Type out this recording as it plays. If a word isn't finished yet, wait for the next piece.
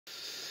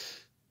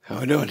How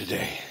we doing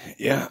today?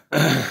 Yeah,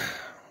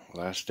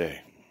 last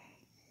day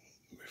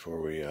before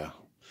we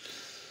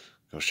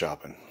go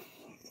shopping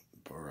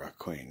for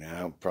Queen.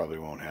 Now probably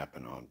won't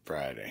happen on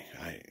Friday.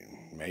 I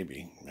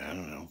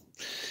don't know.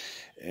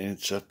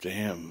 It's up to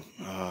him.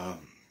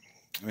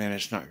 Man,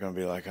 it's not going to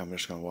be like I'm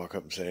just going to walk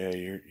up and say,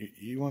 "Hey,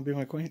 you want to be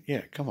my queen?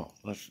 Yeah, come on,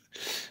 let's."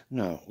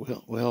 No,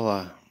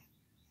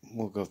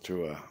 we'll go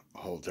through a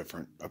whole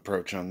different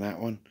approach on that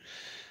one.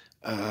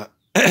 Uh,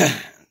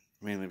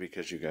 Mainly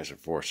because you guys are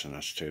forcing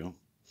us to.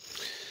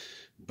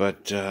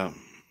 But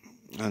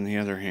on the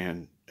other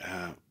hand,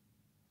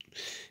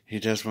 he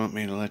does want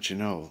me to let you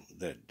know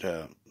that,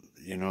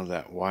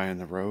 that Y in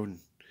the road.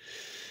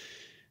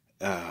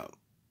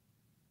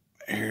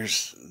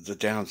 Here's the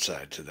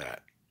downside to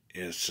that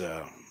is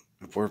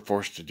if we're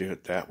forced to do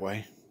it that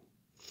way,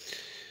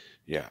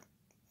 yeah,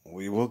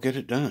 we will get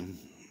it done,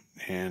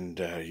 and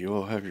you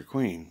will have your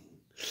queen.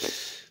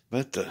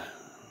 But the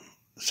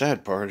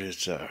sad part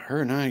is her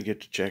and I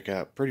get to check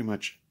out pretty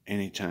much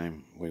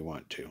anytime we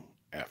want to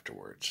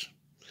afterwards.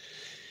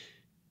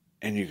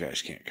 And you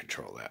guys can't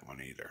control that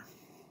one either.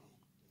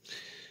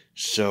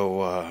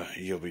 So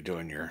you'll be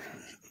doing your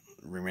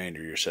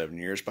remainder of your 7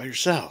 years by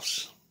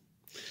yourselves,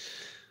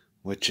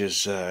 which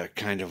is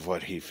kind of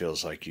what he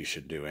feels like you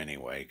should do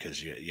anyway,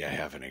 because you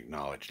haven't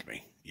acknowledged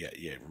me.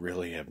 You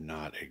really have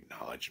not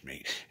acknowledged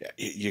me.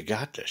 You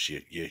got this.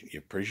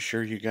 You're pretty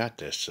sure you got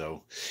this,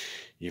 so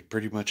you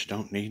pretty much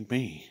don't need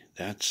me.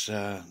 That's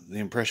the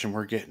impression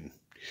we're getting.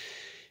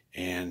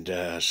 And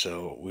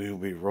so we'll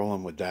be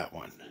rolling with that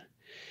one.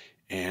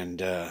 And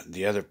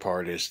the other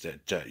part is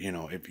that,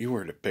 if you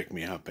were to pick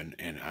me up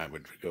and I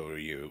would go to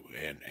you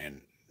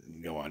and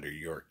go under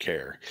your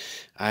care,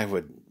 I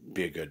would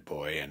be a good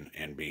boy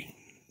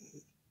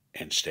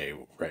and stay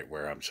right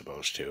where I'm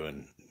supposed to.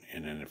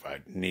 And then if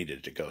I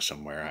needed to go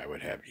somewhere, I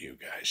would have you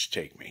guys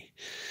take me.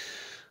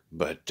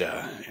 But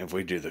if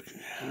we do the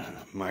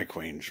My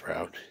Queen's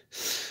route,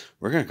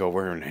 we're going to go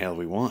where in the hell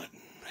we want.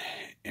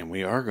 And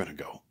we are going to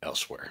go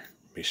elsewhere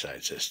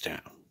besides this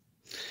town.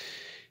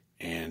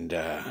 And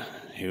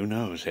who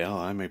knows? Hell,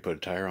 I may put a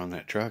tire on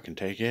that truck and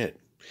take it.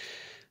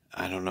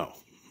 I don't know.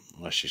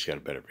 Unless she's got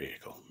a better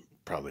vehicle.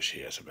 Probably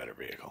she has a better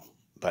vehicle.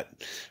 But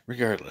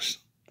regardless,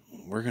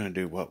 we're going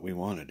to do what we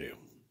want to do.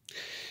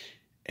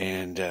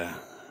 And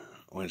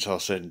when it's all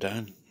said and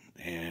done,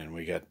 and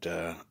we got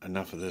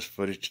enough of this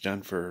footage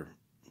done for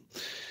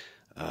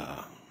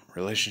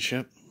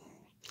relationship,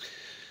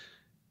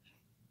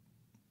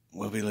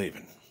 we'll be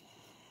leaving.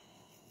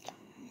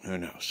 Who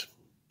knows?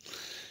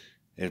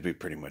 It'd be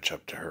pretty much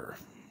up to her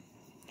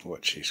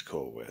what she's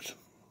cool with.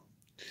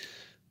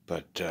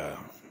 But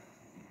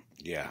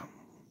yeah,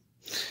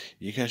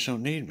 you guys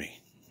don't need me.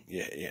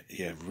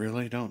 You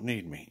really don't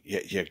need me.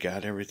 You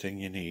got everything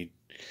you need.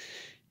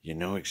 You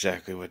know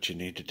exactly what you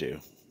need to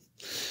do.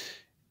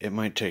 It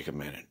might take a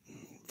minute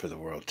for the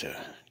world to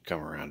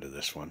come around to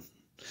this one.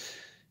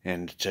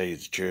 And to tell you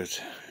the truth,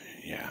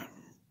 yeah,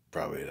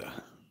 probably the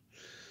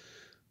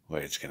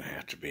way it's going to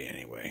have to be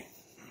anyway.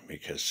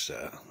 Because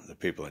the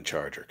people in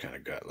charge are kind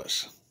of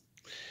gutless.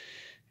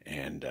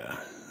 And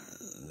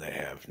they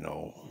have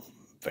no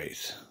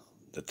faith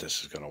that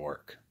this is going to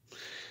work.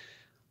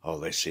 All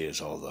they see is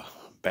all the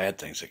bad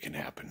things that can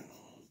happen.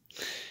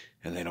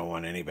 And they don't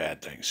want any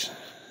bad things.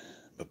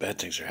 But bad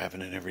things are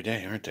happening every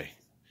day, aren't they?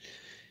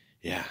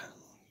 Yeah,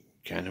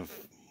 kind of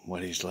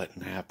what he's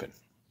letting happen.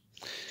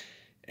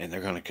 And they're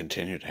going to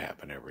continue to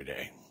happen every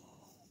day.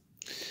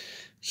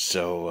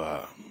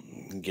 So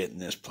getting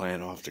this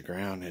plan off the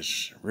ground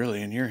is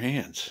really in your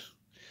hands.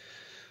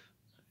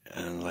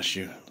 Unless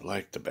you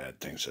like the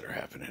bad things that are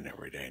happening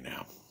every day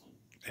now,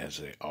 as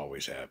they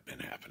always have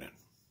been happening.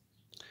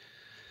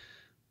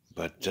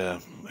 But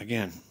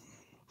again,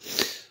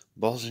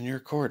 ball's in your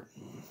court.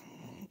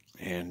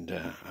 And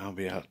I'll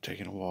be out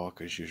taking a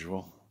walk as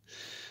usual.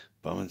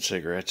 Bumming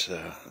cigarettes,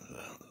 the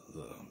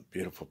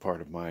beautiful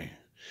part of my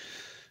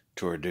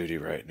tour duty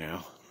right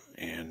now.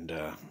 And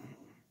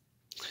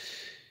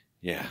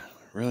yeah,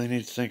 really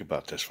need to think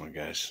about this one,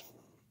 guys.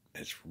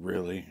 It's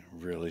really,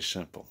 really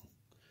simple.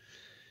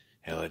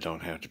 Hell, it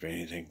don't have to be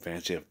anything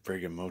fancy. A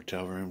friggin'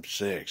 Motel Room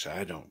 6.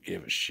 I don't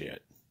give a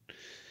shit.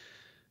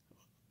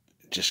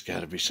 It just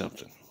got to be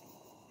something.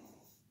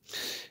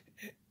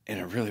 And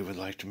I really would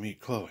like to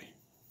meet Chloe.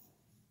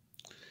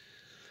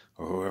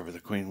 Or whoever the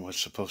queen was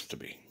supposed to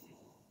be.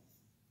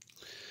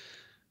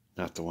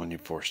 Not the one you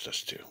forced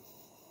us to.